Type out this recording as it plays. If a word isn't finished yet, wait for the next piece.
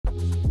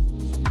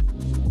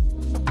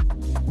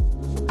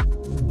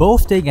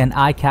Boasting an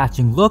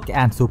eye-catching look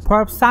and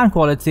superb sound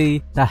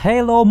quality, the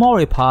Haylou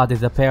MoriPods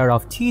is a pair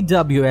of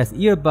TWS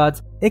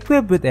earbuds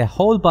equipped with a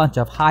whole bunch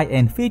of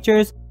high-end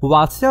features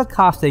while still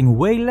costing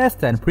way less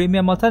than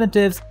premium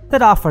alternatives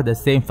that offer the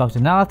same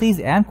functionalities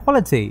and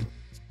quality.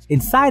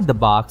 Inside the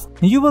box,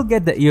 you will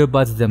get the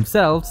earbuds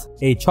themselves,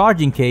 a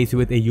charging case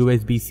with a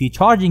USB-C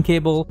charging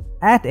cable,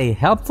 and a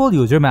helpful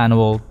user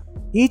manual.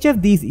 Each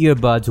of these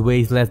earbuds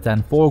weighs less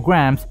than 4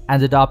 grams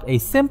and adopt a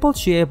simple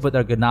shape with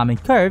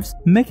ergonomic curves,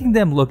 making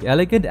them look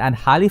elegant and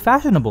highly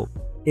fashionable.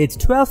 Its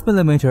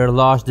 12mm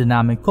large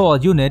dynamic coil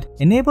unit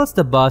enables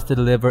the buds to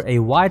deliver a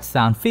wide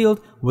sound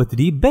field with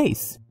deep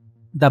bass.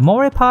 The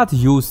MoriPods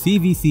use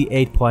CVC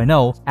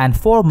 8.0 and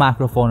 4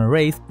 microphone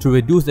arrays to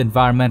reduce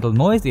environmental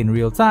noise in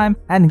real time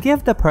and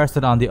give the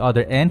person on the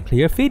other end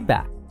clear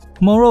feedback.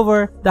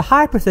 Moreover, the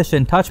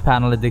high-precision touch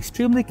panel is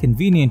extremely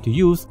convenient to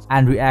use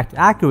and react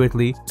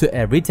accurately to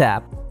every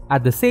tap.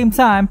 At the same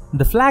time,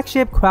 the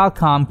flagship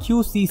Qualcomm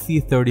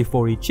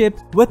QCC3040 chip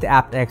with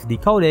aptX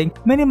decoding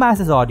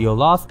minimizes audio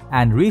loss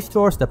and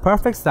restores the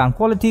perfect sound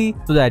quality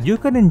so that you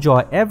can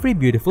enjoy every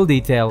beautiful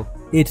detail.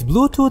 Its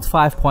Bluetooth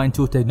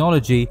 5.2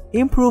 technology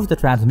improves the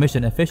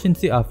transmission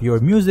efficiency of your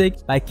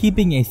music by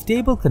keeping a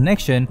stable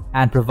connection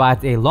and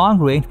provides a long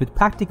range with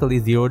practically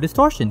zero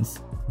distortions.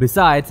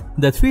 Besides,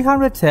 the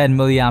 310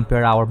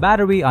 mAh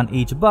battery on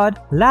each bud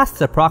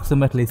lasts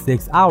approximately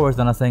 6 hours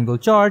on a single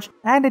charge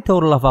and a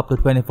total of up to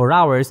 24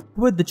 hours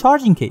with the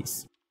charging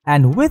case.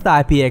 And with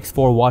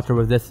IPX4 water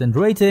resistant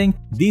rating,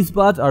 these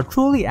buds are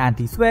truly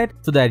anti-sweat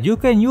so that you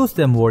can use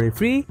them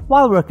worry-free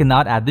while working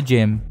out at the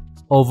gym.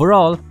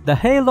 Overall, the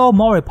Haylou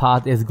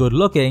MoriPods is good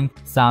looking,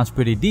 sounds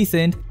pretty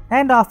decent,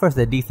 and offers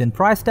a decent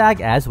price tag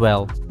as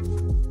well.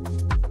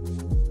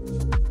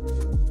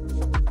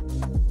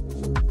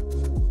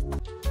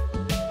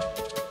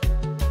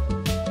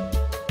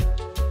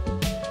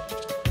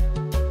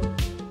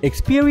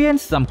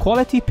 Experience some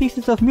quality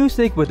pieces of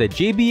music with a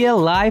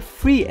JBL Live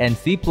Free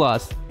NC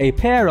Plus, a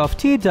pair of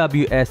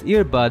TWS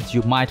earbuds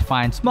you might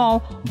find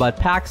small but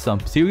pack some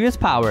serious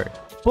power.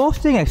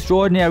 Boasting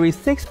extraordinary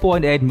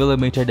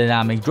 6.8mm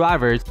dynamic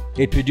drivers,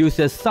 it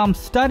produces some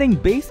stunning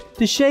bass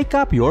to shake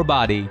up your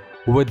body.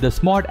 With the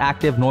smart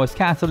active noise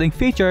cancelling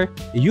feature,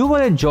 you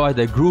will enjoy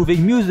the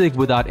grooving music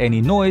without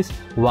any noise,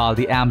 while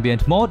the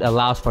ambient mode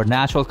allows for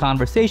natural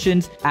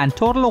conversations and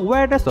total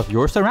awareness of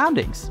your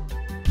surroundings.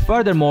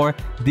 Furthermore,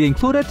 the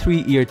included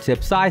 3 ear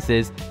tip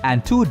sizes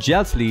and 2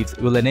 gel sleeves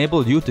will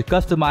enable you to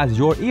customize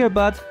your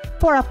earbuds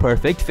for a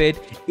perfect fit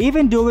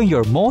even during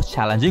your most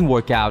challenging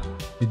workout.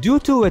 Due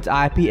to its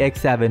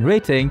IPX7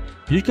 rating,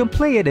 you can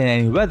play it in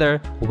any weather,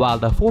 while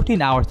the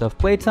 14 hours of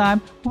playtime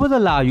will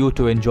allow you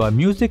to enjoy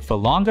music for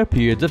longer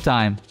periods of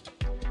time.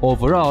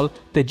 Overall,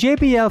 the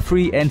JBL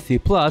Free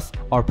NC Plus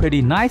are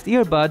pretty nice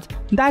earbuds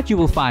that you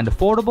will find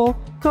affordable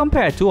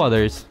compared to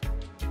others.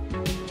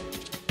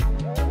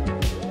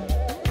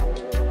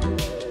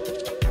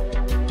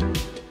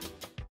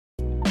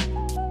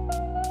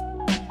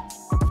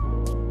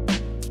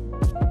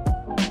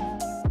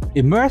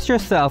 Immerse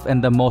yourself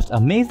in the most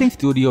amazing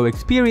studio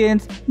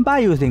experience by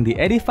using the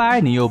Edifier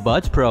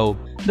NeoBuds Pro,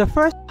 the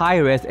first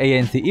high-res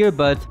ANC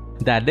earbuds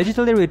that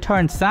digitally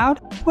return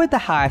sound with the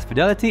highest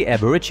fidelity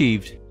ever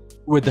achieved.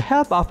 With the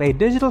help of a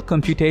digital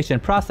computation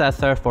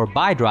processor for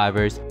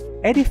bi-drivers,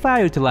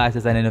 Edifier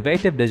utilizes an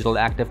innovative digital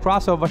active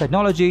crossover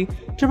technology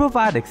to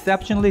provide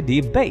exceptionally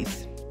deep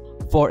bass.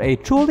 For a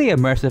truly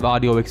immersive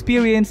audio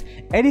experience,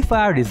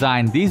 Edifier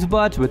designed these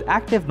buds with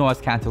active noise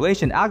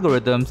cancellation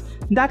algorithms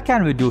that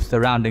can reduce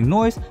surrounding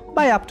noise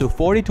by up to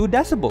 42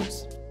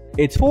 decibels.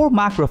 Its 4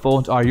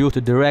 microphones are used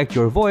to direct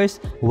your voice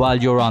while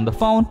you're on the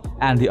phone,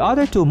 and the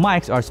other 2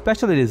 mics are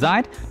specially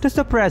designed to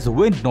suppress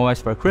wind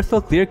noise for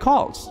crystal clear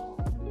calls.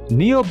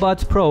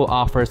 NeoBuds Pro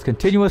offers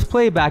continuous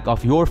playback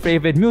of your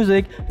favorite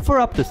music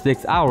for up to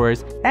 6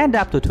 hours and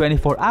up to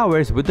 24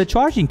 hours with the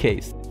charging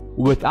case.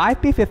 With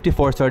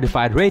IP54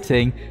 certified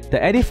rating, the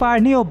Edifier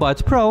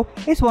NeoBuds Pro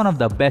is one of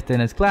the best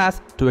in its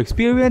class to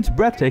experience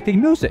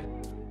breathtaking music.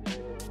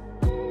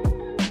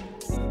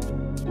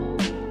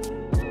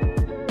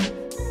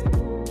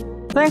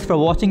 Thanks for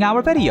watching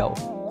our video.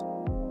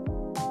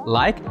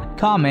 Like,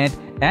 comment,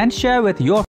 and share with your